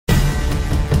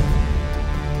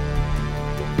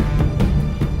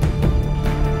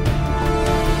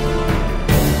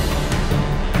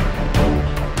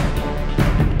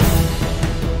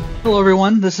Hello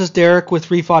everyone, this is Derek with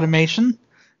Reef Automation.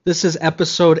 This is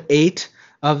episode 8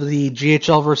 of the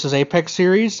GHL versus Apex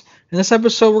series. In this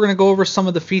episode we're going to go over some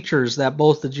of the features that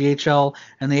both the GHL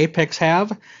and the Apex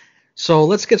have. So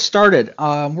let's get started.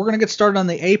 We're going to get started on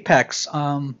the Apex.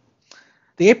 The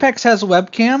Apex has a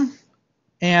webcam,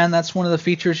 and that's one of the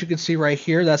features you can see right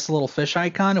here. That's the little fish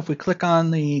icon. If we click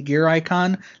on the gear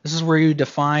icon, this is where you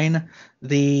define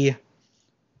the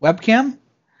webcam.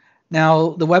 Now,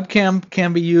 the webcam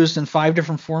can be used in 5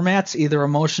 different formats, either a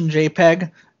motion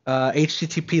JPEG,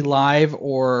 HTTP Live,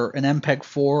 or an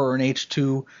MPEG-4 or an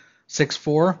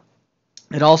H.264.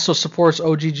 It also supports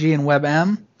OGG and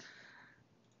WebM.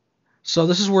 So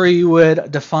this is where you would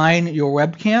define your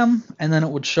webcam, and then it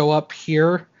would show up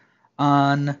here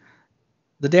on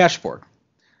the dashboard.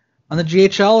 On the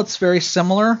GHL, it's very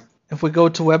similar. If we go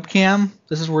to webcam,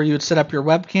 this is where you would set up your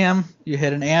webcam. You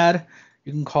hit an add.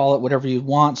 You can call it whatever you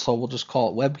want, so we'll just call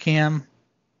it webcam.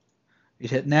 You'd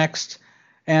hit next.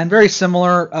 And very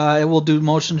similar, it will do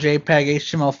motion JPEG,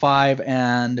 HTML5,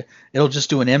 and it'll just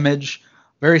do an image.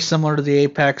 Very similar to the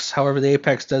Apex. However, the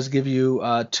Apex does give you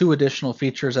 2 additional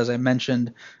features, as I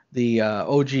mentioned, the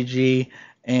OGG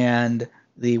and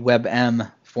the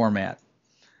WebM format.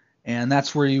 And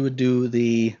that's where you would do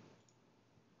the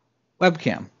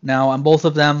webcam. Now, on both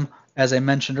of them, as I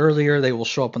mentioned earlier, they will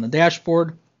show up on the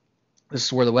dashboard. This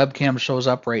is where the webcam shows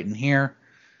up right in here.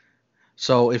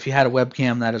 So if you had a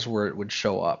webcam, that is where it would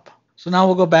show up. So now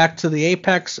we'll go back to the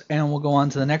Apex and we'll go on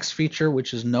to the next feature,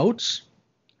 which is notes.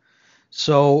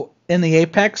 So in the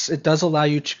Apex, it does allow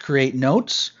you to create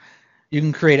notes. You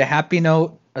can create a happy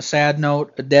note, a sad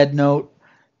note, a dead note,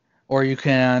 or you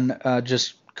can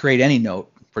just create any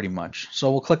note pretty much.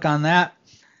 So we'll click on that.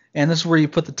 And this is where you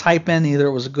put the type in. Either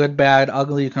it was a good, bad,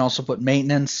 ugly. You can also put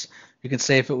maintenance. You can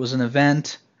say if it was an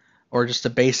event or just a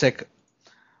basic.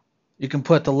 You can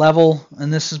put the level,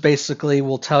 and this is basically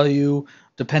will tell you,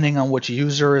 depending on which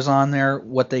user is on there,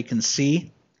 what they can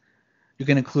see. You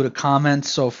can include a comment.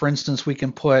 So for instance, we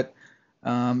can put,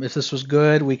 if this was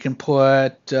good, we can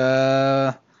put color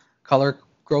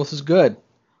growth is good.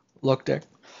 Looked at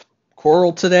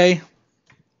coral today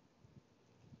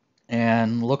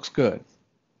and looks good.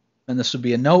 And this would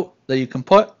be a note that you can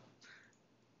put.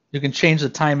 You can change the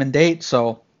time and date.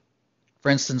 So for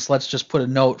instance, let's just put a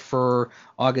note for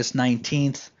August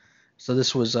 19th. So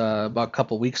this was about a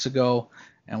couple weeks ago,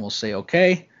 and we'll say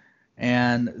OK.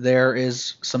 And there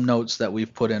is some notes that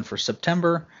we've put in for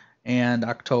September and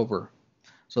October.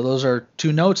 So those are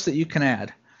 2 notes that you can add.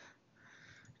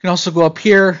 You can also go up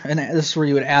here, and this is where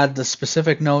you would add the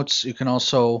specific notes. You can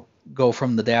also go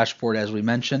from the dashboard, as we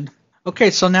mentioned.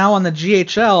 OK, so now on the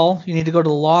GHL, you need to go to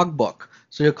the logbook.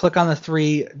 So you'll click on the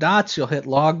 3 dots. You'll hit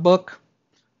logbook.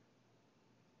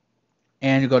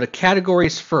 And you go to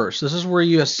categories first. This is where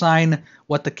you assign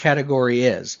what the category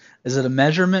is. Is it a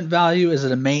measurement value? Is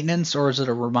it a maintenance? Or is it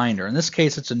a reminder? In this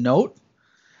case, it's a note.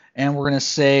 And we're going to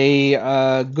say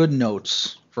good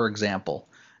notes, for example.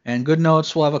 And good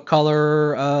notes will have a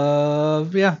color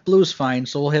of, blue is fine.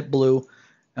 So we'll hit blue.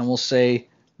 And we'll say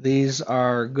these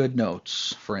are good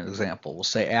notes, for example. We'll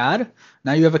say add.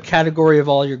 Now you have a category of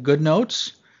all your good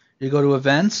notes. You go to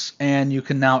events, and you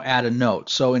can now add a note.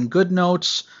 So in good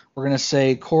notes, we're going to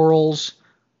say corals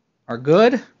are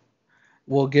good.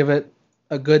 We'll give it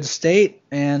a good state,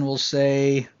 and we'll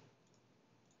say,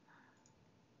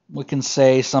 we can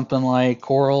say something like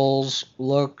corals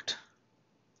looked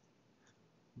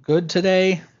good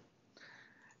today.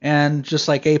 And just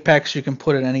like Apex, you can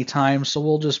put it any time. So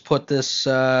we'll just put this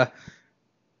on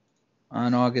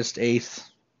August 8th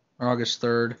or August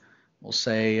 3rd. We'll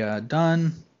say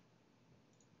done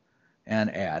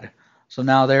and add. So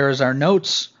now there's our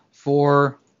notes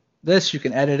for this. You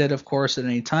can edit it, of course, at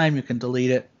any time. You can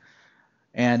delete it.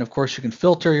 And, of course, you can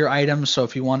filter your items. So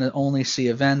if you want to only see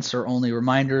events or only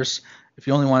reminders, if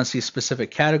you only want to see specific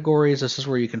categories, this is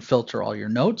where you can filter all your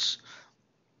notes.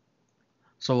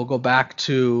 So we'll go back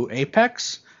to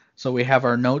Apex. So we have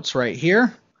our notes right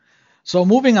here. So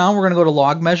moving on, we're going to go to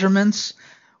log measurements.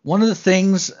 One of the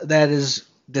things that is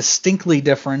distinctly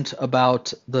different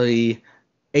about the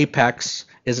Apex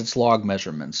is its log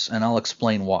measurements, and I'll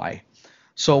explain why.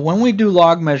 So when we do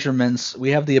log measurements,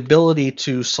 we have the ability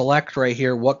to select right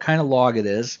here what kind of log it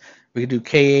is. We can do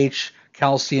KH,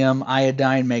 calcium,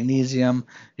 iodine, magnesium.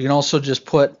 You can also just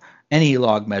put any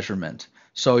log measurement.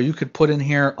 So you could put in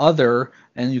here other,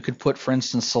 and you could put, for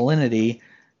instance, salinity,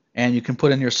 and you can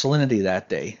put in your salinity that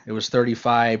day. It was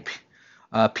 35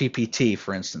 ppt,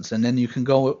 for instance. And then you can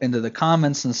go into the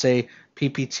comments and say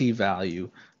ppt value,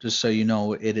 just so you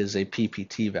know it is a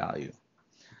ppt value.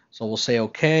 So we'll say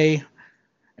OK.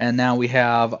 And now we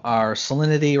have our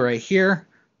salinity right here.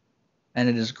 and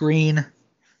it is green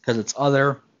because it's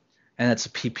other, and it's a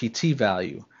PPT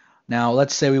value. Now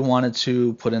let's say we wanted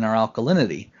to put in our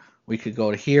alkalinity. We could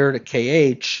go to here to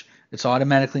KH. It's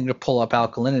automatically going to pull up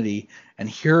alkalinity, and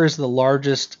here is the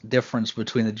largest difference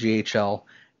between the GHL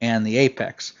and the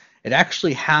Apex. It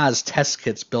actually has test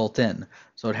kits built in.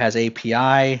 So it has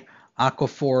API,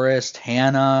 Aquaforest,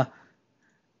 HANA,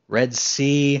 Red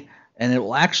Sea, and it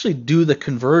will actually do the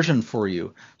conversion for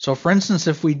you. So for instance,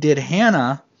 if we did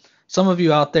HANA, some of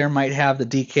you out there might have the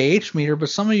DKH meter, but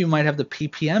some of you might have the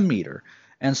ppm meter.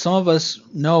 And some of us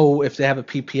know if they have a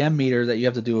ppm meter that you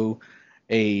have to do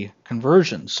a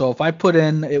conversion. So if I put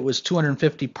in it was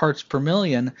 250 parts per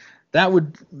million, that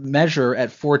would measure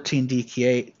at 14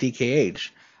 DKH.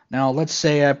 Now let's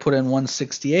say I put in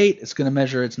 168, it's going to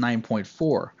measure it's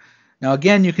 9.4. Now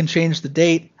again, you can change the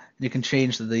date, you can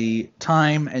change the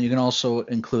time, and you can also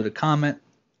include a comment.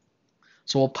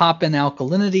 So we'll pop in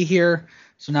alkalinity here.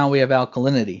 So now we have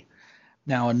alkalinity.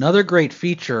 Now another great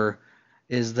feature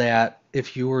is that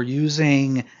if you were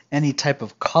using any type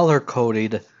of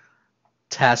color-coded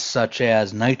test such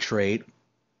as nitrate,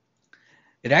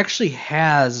 it actually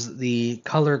has the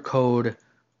color code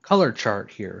color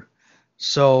chart here.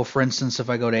 So for instance, if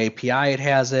I go to API, it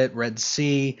has it, Red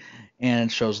Sea, and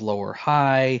it shows low or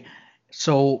high.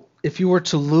 So if you were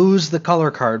to lose the color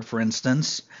card, for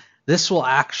instance, this will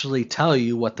actually tell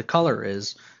you what the color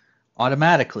is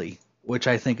automatically, which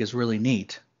I think is really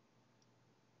neat.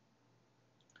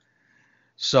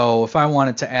 So if I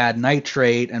wanted to add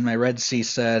nitrate and my Red Sea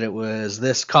said it was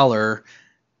this color,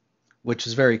 which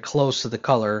is very close to the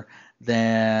color,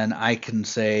 then I can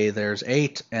say there's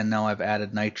 8, and now I've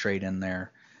added nitrate in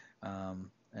there.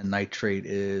 And nitrate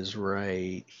is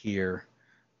right here.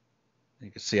 You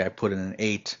can see I put in an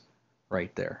 8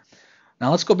 right there.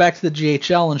 Now let's go back to the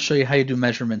GHL and show you how you do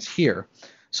measurements here.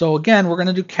 So again, we're going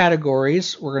to do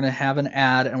categories. We're going to have an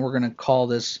add, and we're going to call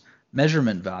this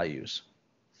measurement values.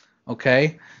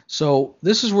 Okay, so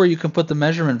this is where you can put the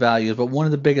measurement values, but one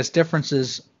of the biggest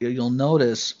differences you'll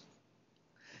notice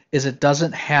is it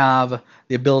doesn't have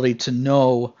the ability to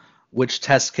know which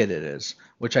test kit it is,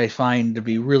 which I find to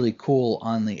be really cool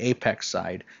on the Apex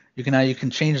side. You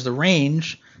can change the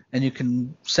range, and you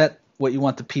can set what you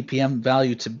want the ppm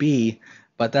value to be,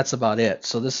 but that's about it.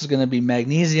 So this is going to be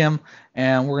magnesium,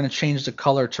 and we're going to change the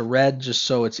color to red just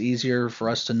so it's easier for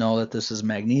us to know that this is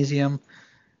magnesium,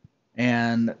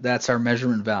 and that's our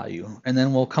measurement value. And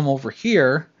then we'll come over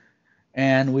here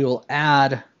and we will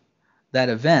add that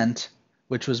event,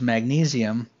 which was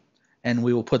magnesium, and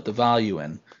we will put the value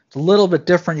in. It's a little bit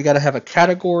different. You got to have a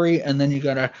category, and then you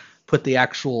got to put the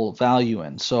actual value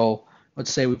in. So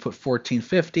let's say we put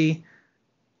 1450,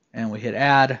 and we hit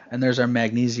add, and there's our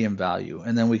magnesium value.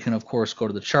 And then we can of course go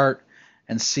to the chart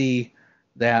and see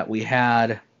that we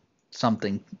had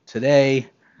something today,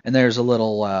 and there's a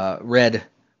little red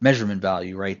measurement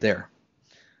value right there.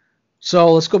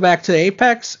 So let's go back to the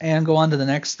Apex and go on to the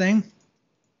next thing.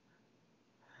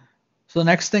 So the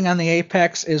next thing on the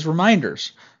Apex is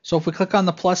reminders. So if we click on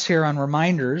the plus here on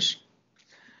reminders,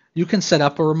 you can set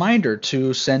up a reminder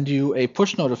to send you a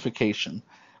push notification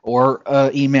or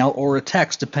an email or a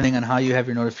text, depending on how you have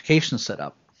your notifications set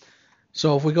up.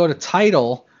 So if we go to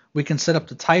title, we can set up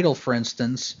the title, for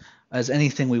instance, as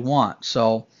anything we want.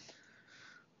 So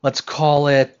let's call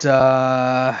it,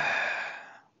 I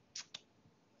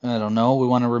don't know, we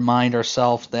want to remind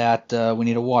ourselves that we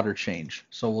need a water change.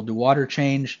 So we'll do water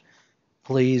change.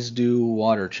 Please do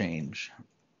water change.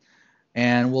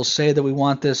 And we'll say that we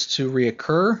want this to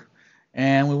reoccur,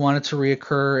 and we want it to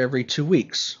reoccur every 2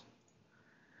 weeks.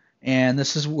 And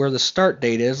this is where the start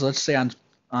date is. Let's say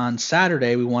on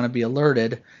Saturday we want to be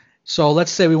alerted. So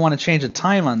let's say we want to change the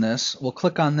time on this. We'll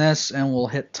click on this and we'll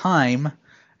hit time,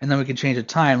 and then we can change the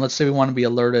time. Let's say we want to be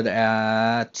alerted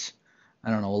at,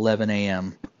 I don't know, 11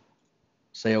 a.m.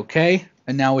 Say OK,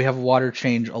 and now we have a water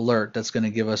change alert that's going to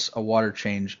give us a water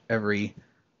change every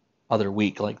other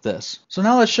week like this. So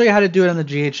now let's show you how to do it on the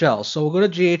GHL. So we'll go to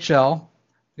GHL.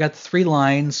 We got the 3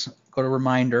 lines. Go to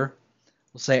reminder.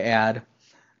 We'll say add.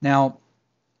 Now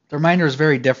the reminder is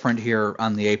very different here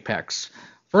on the Apex.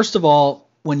 First of all,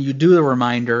 when you do the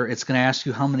reminder, it's going to ask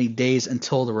you how many days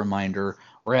until the reminder,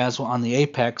 whereas on the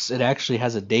Apex it actually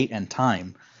has a date and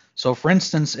time. So for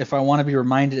instance, if I want to be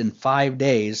reminded in 5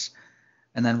 days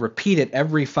and then repeat it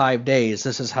every 5 days,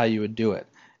 this is how you would do it.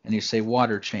 And you say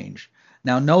water change.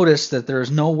 Now notice that there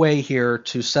is no way here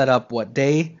to set up what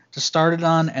day to start it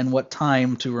on and what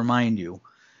time to remind you.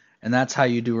 And that's how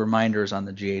you do reminders on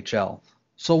the GHL.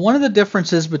 So one of the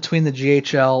differences between the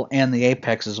GHL and the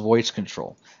Apex is voice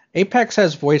control. Apex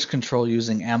has voice control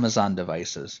using Amazon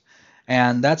devices,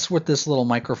 and that's what this little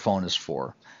microphone is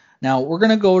for. Now we're going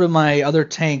to go to my other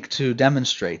tank to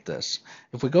demonstrate this.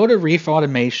 If we go to Reef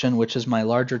Automation, which is my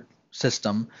larger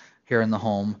system here in the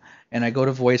home, and I go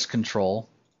to voice control,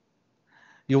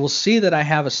 you will see that I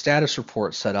have a status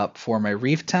report set up for my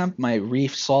reef temp, my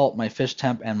reef salt, my fish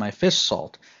temp, and my fish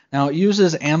salt. Now it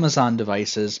uses Amazon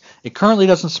devices. It currently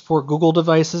doesn't support Google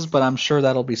devices, but I'm sure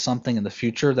that'll be something in the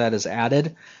future that is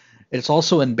added. It's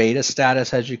also in beta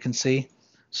status, as you can see.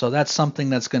 So that's something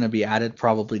that's going to be added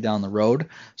probably down the road.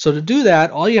 So to do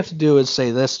that, all you have to do is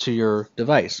say this to your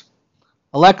device.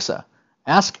 Alexa,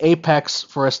 ask Apex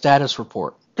for a status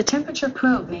report. The temperature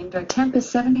probe named our temp is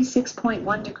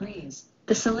 76.1 degrees.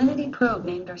 The salinity probe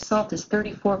named our salt is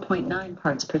 34.9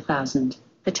 parts per thousand.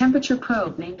 The temperature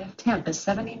probe named F temp is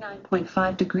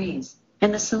 79.5 degrees.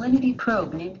 And the salinity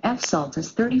probe named F salt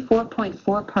is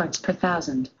 34.4 parts per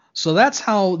thousand. So that's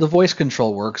how the voice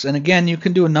control works. And again, you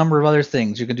can do a number of other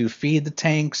things. You can do feed the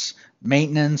tanks,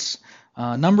 maintenance,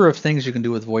 a number of things you can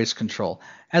do with voice control.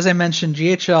 As I mentioned,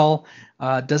 GHL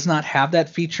does not have that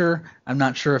feature. I'm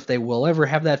not sure if they will ever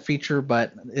have that feature,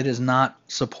 but it is not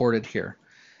supported here.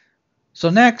 So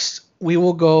next, we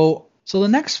will go, so the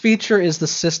next feature is the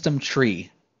system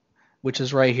tree, which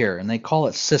is right here, and they call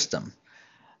it system.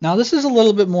 Now this is a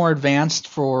little bit more advanced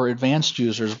for advanced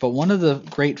users, but one of the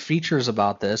great features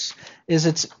about this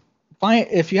is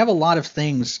if you have a lot of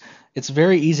things, it's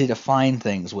very easy to find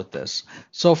things with this.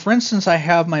 So for instance, I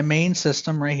have my main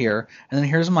system right here, and then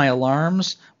here's my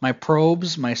alarms, my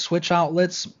probes, my switch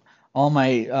outlets, all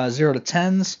my 0 to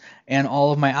 10s, and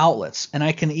all of my outlets. And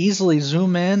I can easily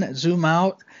zoom in, zoom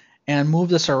out, and move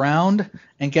this around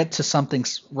and get to something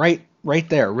right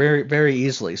there very, very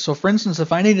easily. So for instance,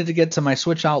 if I needed to get to my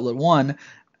switch outlet 1,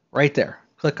 right there,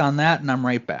 click on that and I'm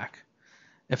right back.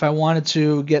 If I wanted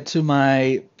to get to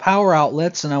my power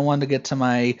outlets and I wanted to get to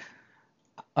my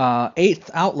 8th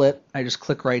outlet, I just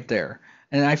click right there.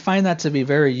 And I find that to be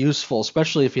very useful,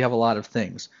 especially if you have a lot of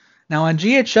things. Now on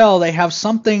GHL, they have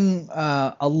something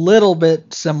a little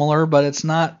bit similar, but it's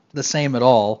not the same at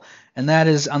all. And that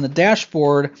is on the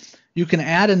dashboard, you can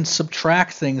add and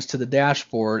subtract things to the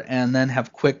dashboard and then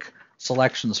have quick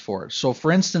selections for it. So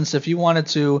for instance, if you wanted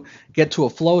to get to a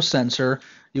flow sensor,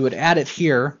 you would add it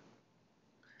here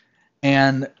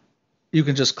and you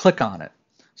can just click on it.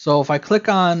 So if I click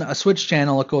on a switch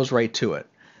channel, it goes right to it.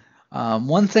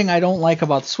 One thing I don't like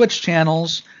about switch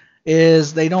channels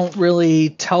is they don't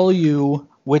really tell you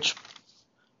which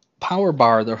power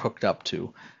bar they're hooked up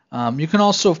to. You can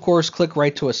also, of course, click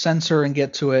right to a sensor and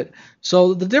get to it.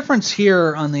 So the difference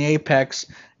here on the Apex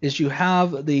is you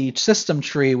have the system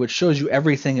tree, which shows you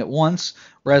everything at once,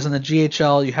 whereas on the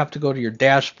GHL, you have to go to your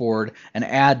dashboard and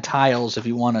add tiles if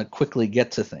you want to quickly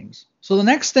get to things. So the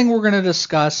next thing we're going to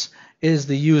discuss is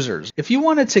the users. If you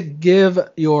wanted to give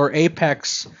your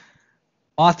Apex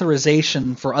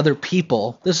authorization for other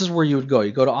people, this is where you would go.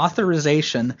 You go to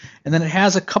authorization, and then it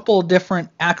has a couple of different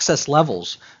access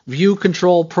levels: view,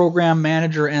 control, program,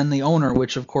 manager, and the owner,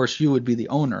 which of course you would be the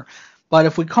owner. But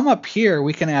if we come up here,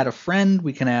 we can add a friend,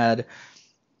 we can add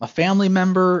a family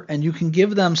member, and you can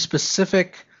give them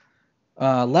specific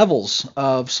levels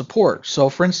of support. So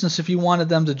for instance, if you wanted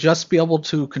them to just be able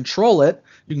to control it,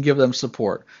 you can give them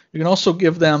support. You can also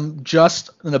give them just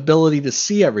an ability to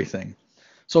see everything.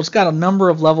 So it's got a number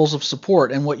of levels of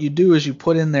support, and what you do is you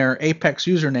put in their Apex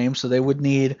username, so they would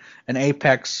need an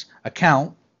Apex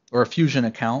account or a Fusion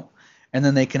account, and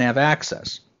then they can have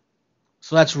access.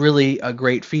 So that's really a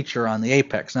great feature on the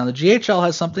Apex. Now the GHL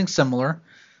has something similar.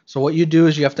 So what you do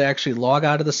is you have to actually log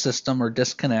out of the system or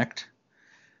disconnect,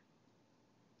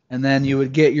 and then you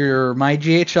would get your My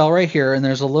GHL right here, and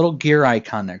there's a little gear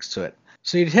icon next to it.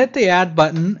 So you'd hit the add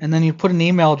button, and then you put an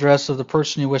email address of the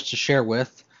person you wish to share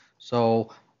with.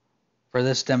 So for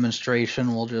this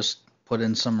demonstration, we'll just put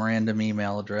in some random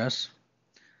email address.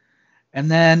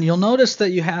 And then you'll notice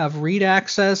that you have read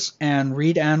access and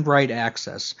read and write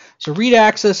access. So read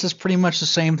access is pretty much the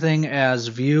same thing as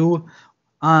view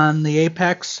on the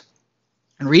Apex.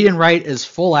 And read and write is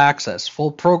full access,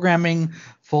 full programming,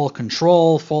 full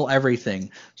control, full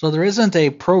everything. So there isn't a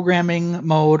programming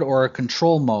mode or a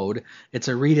control mode. It's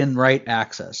a read and write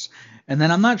access. And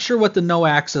then I'm not sure what the no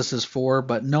access is for,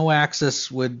 but no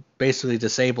access would basically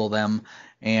disable them,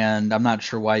 and I'm not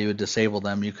sure why you would disable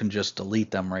them. You can just delete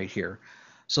them right here.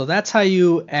 So that's how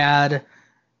you add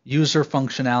user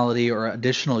functionality or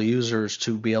additional users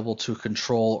to be able to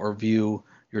control or view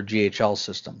your GHL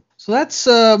system. So that's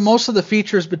most of the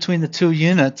features between the two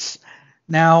units.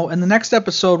 Now, in the next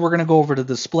episode, we're going to go over the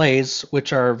displays,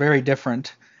 which are very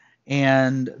different.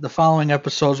 And the following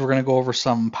episodes, we're going to go over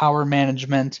some power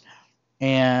management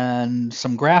and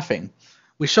some graphing.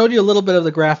 We showed you a little bit of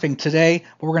the graphing today,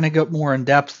 but we're going to get more in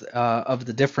depth of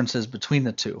the differences between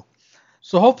the two.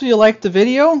 So hopefully you liked the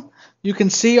video. You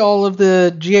can see all of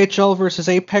the GHL versus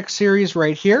Apex series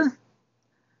right here.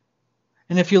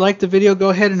 And if you liked the video,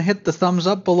 go ahead and hit the thumbs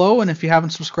up below. And if you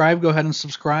haven't subscribed, go ahead and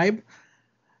subscribe.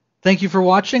 Thank you for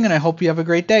watching, and I hope you have a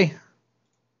great day.